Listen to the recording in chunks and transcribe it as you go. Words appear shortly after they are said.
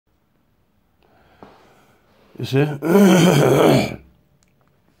You see?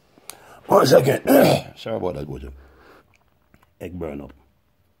 1 second. Sorry about that, Bojo. Egg burn up.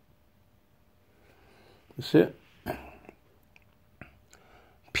 You see?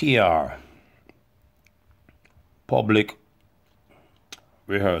 PR. Public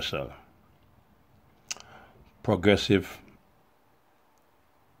rehearsal. Progressive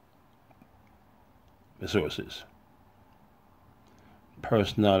resources.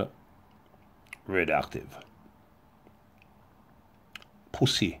 Personal radioactive.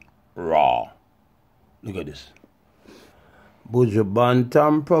 Pussy raw. Look at this. Buju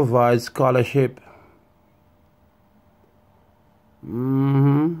Bantam provides scholarship.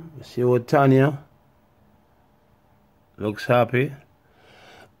 See what Tanya looks happy.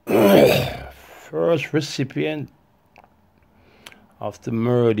 First recipient of the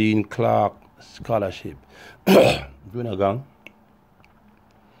Merdine Clark scholarship. Junior Gang,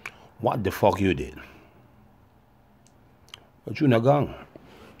 what the fuck you did? But Junior Gang,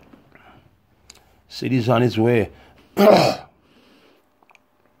 city's on its way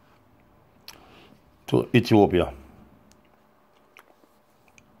to Ethiopia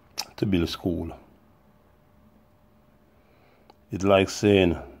to build a school. It's like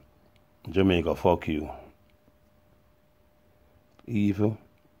saying, Jamaica, fuck you. Evil.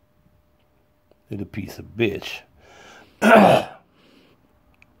 Little piece of bitch.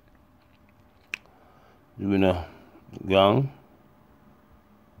 Junior Gang.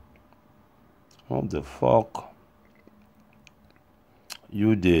 What the fuck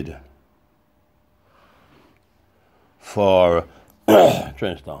you did for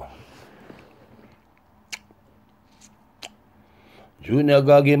Trenchtown? Junior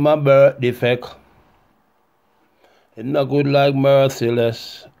Gang give my birth defect. It's not good like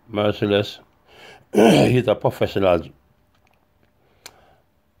Merciless. He's a professional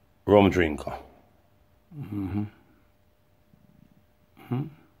rum drinker.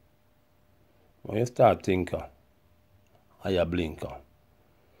 When you start thinking, I a blinker.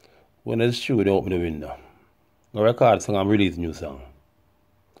 When it's true, they open the window. The record song, I'm releasing new song.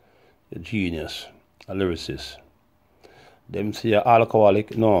 A genius, a lyricist. Them say a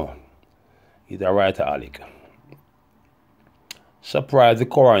alcoholic. No, he's a writer-aholic. Surprise the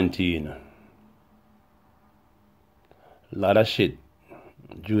quarantine. Lot of shit.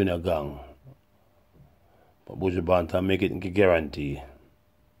 Junior Gang. But Buju Bantam make it guarantee.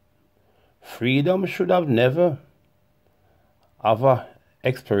 Freedom should have never have a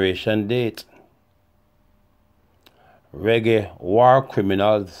expiration date. Reggae war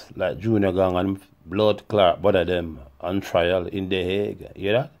criminals like Junior Gang and Blood Clark, both of them on trial in The Hague. You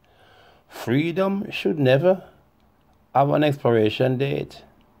hear that? Freedom should never have an expiration date.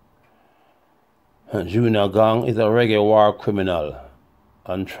 Junior Gang is a reggae war criminal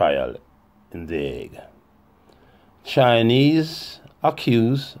on trial in The Hague. Chinese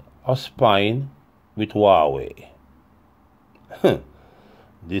accused of spying with Huawei.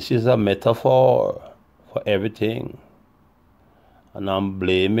 This is a metaphor for everything. And I'm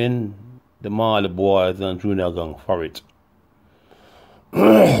blaming the Mali boys and Junior Gang for it.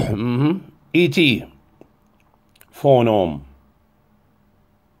 E.T. Phone home.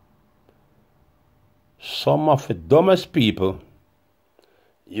 Some of the dumbest people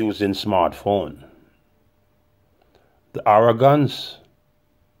using smartphone. The arrogance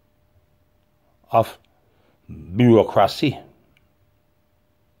of bureaucracy.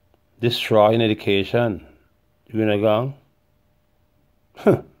 Destroying education. Junior Gang.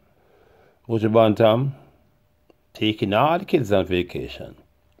 Buju Bantam taking all the kids on vacation.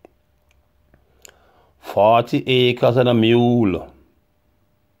 40 acres and a mule.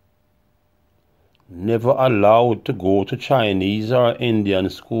 Never allowed to go to Chinese or Indian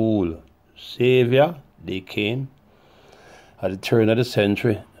school. Savior, they came at the turn of the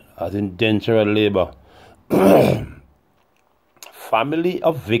century as indentured labor. Family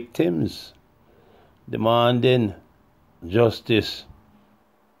of victims demanding justice.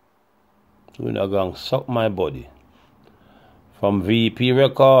 Junior Gang, suck my body. From VP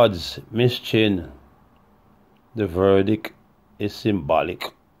Records, Miss Chin. The verdict is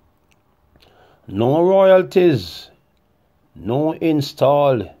symbolic. No royalties. No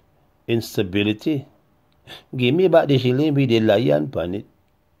install instability. Give me back the shilling with the lion pan it.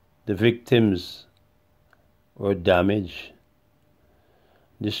 The victims were damaged.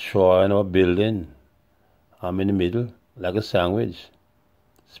 Destroying our building. I'm in the middle like a sandwich.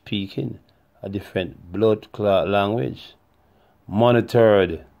 Speaking a different blood clot language,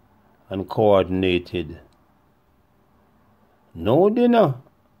 monitored and coordinated. No dinner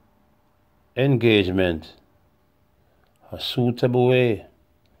engagement, a suitable way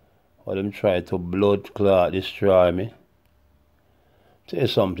or them try to blood clot destroy me. Say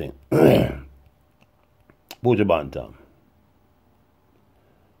something. Buju Bantam.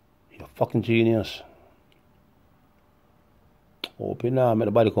 You're a fucking genius. Hope you now,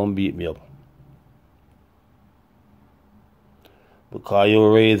 nobody come beat me up. Because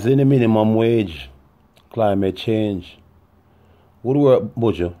you're raising the minimum wage, climate change, good work,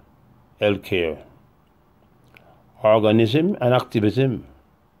 Buju, healthcare, organism and activism,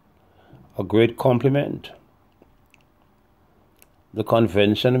 a great compliment. The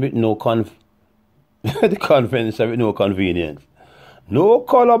convention with no the convention with no convenience, no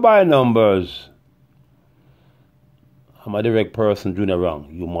color by numbers. I'm a direct person doing it wrong,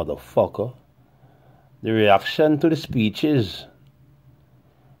 you motherfucker. The reaction to the speeches.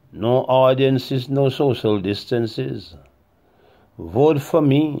 No audiences, no social distances. Vote for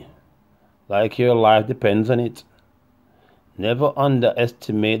me like your life depends on it. Never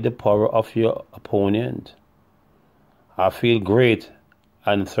underestimate the power of your opponent. I feel great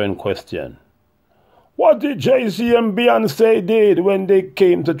answering question. What did Jay-Z and Beyonce did when they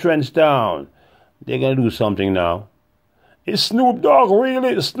came to Trenchtown? They're going to do something now. Is Snoop Dogg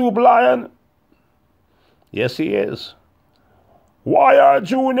really Snoop Lion? Yes, he is. Why are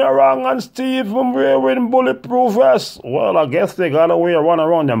Junior Wrong and Steve wearing bulletproof vests? Well, I guess they got to wear one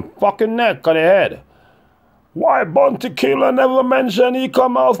around them fucking neck of their head. Why Bounty Killer never mentioned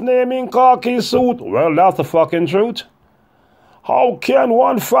Eek-A-Mouse name in khaki suit? Well, that's the fucking truth. How can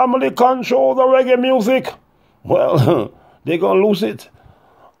one family control the reggae music? Well, they're going to lose it.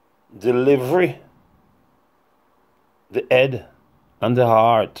 Delivery, the head and the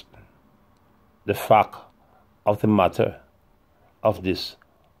heart, the fact of the matter of this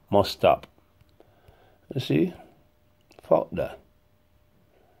must stop. You see? Fuck that.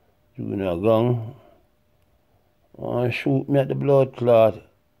 You know, gun. Shoot me at the blood clot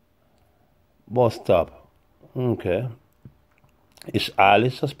bus stop. Okay. It's highly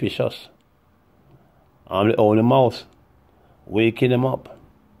suspicious. I'm the only mouse waking them up.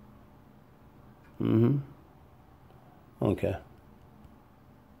 Okay.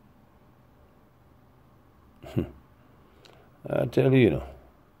 I tell you,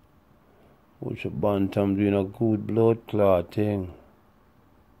 what's your bantam doing a good blood clot thing.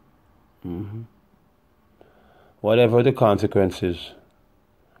 Whatever the consequences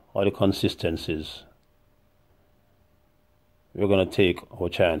or the consistencies, we're going to take our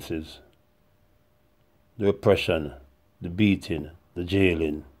chances. The repression, the beating, the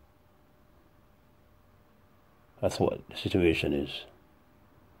jailing. That's what the situation is.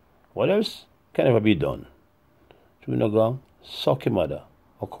 What else can ever be done? Chunagang, suck your mother,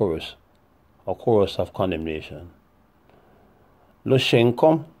 a chorus of condemnation.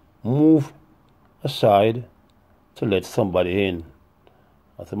 Lushenko, move aside to let somebody in.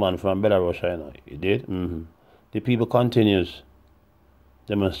 That's a man from Belarus, I know. He did? The people continues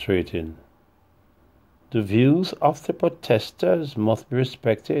demonstrating. The views of the protesters must be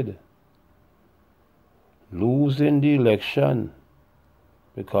respected. Losing the election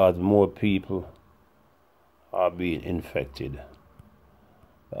because more people are being infected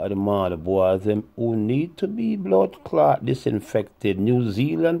by the mother boys them who need to be blood clot disinfected. New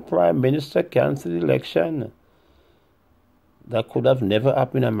Zealand Prime Minister cancelled the election. That could have never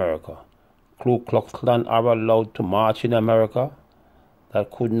happened in America. Ku Klux Klan are allowed to march in America. That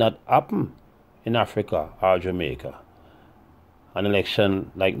could not happen in Africa or Jamaica. An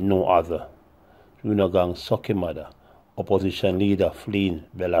election like no other. Yunagang Soki mother. Opposition leader fleeing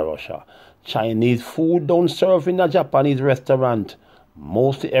Belarus. Chinese food don't serve in a Japanese restaurant.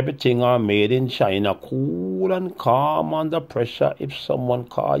 Mostly everything are made in China. Cool and calm under pressure if someone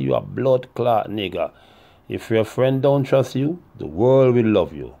call you a blood clot nigger. If your friend don't trust you, the world will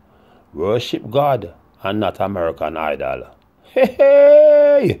love you. Worship God and not American Idol.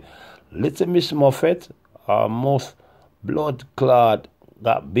 Hey! Little Miss Muffet, almost blood clot,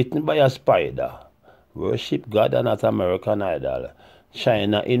 got bitten by a spider. Worship God and not American Idol.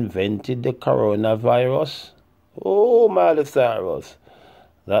 China invented the coronavirus. Oh, Miley Cyrus.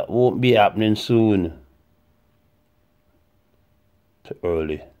 That won't be happening soon. Too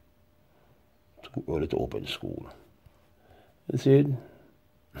early to open school. You see it?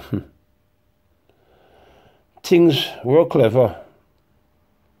 Things were clever.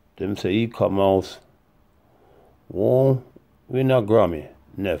 Them say Eek-A-Mouse won't win a Grammy.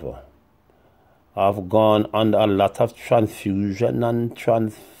 Never. I've gone under a lot of transfusion and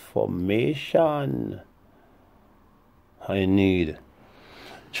transformation. I need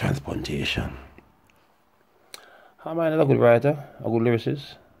transplantation. Am I not a good writer? A good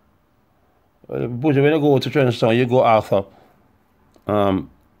lyricist? But when you go to Trenchtown, you go after Tom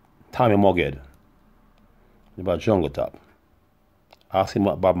Tommy Mugged. About Jungle Top. Ask him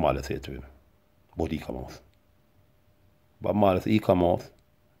what Bob Marley said to him about Eek-A-Mouse. Bob Marley said, Eek-A-Mouse,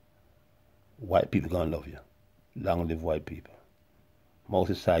 white people gonna love you. Long live white people.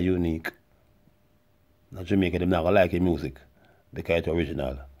 Mouse is so unique. Now Jamaica, them not gonna like your music because it's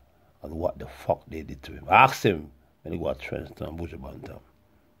original. And what the fuck they did to him. Ask him when he go to Trenchtown, Buju Bantam.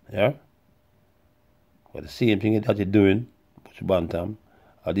 Yeah? But the same thing that you're doing, Buju Bantam,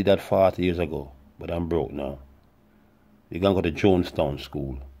 I did that 40 years ago, but I'm broke now. You're gonna go to Jonestown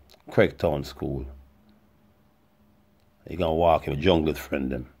School, Craigtown School. You're gonna walk with jungle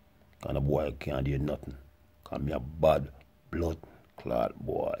friend them. And a boy can't do nothing. Cause me a bad blood clot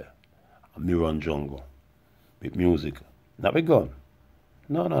boy. And me run jungle. With music. Not with gun.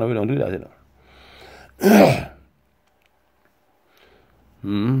 No, we don't do that, you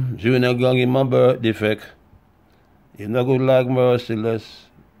know. Junior gang in my birth defect. You're not good like Merciless.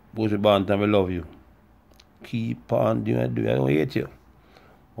 Buju Bantam, I love you. Keep on doing it. I don't hate you.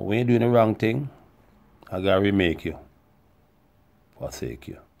 But when you're doing the wrong thing, I gotta remake you. Forsake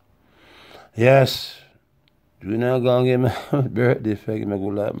you. Yes. Junior gang in my birth defect. I'm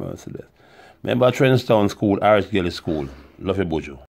good like Merciless. Remember Trenchtown School, Irish Girl School. Love you, Buju.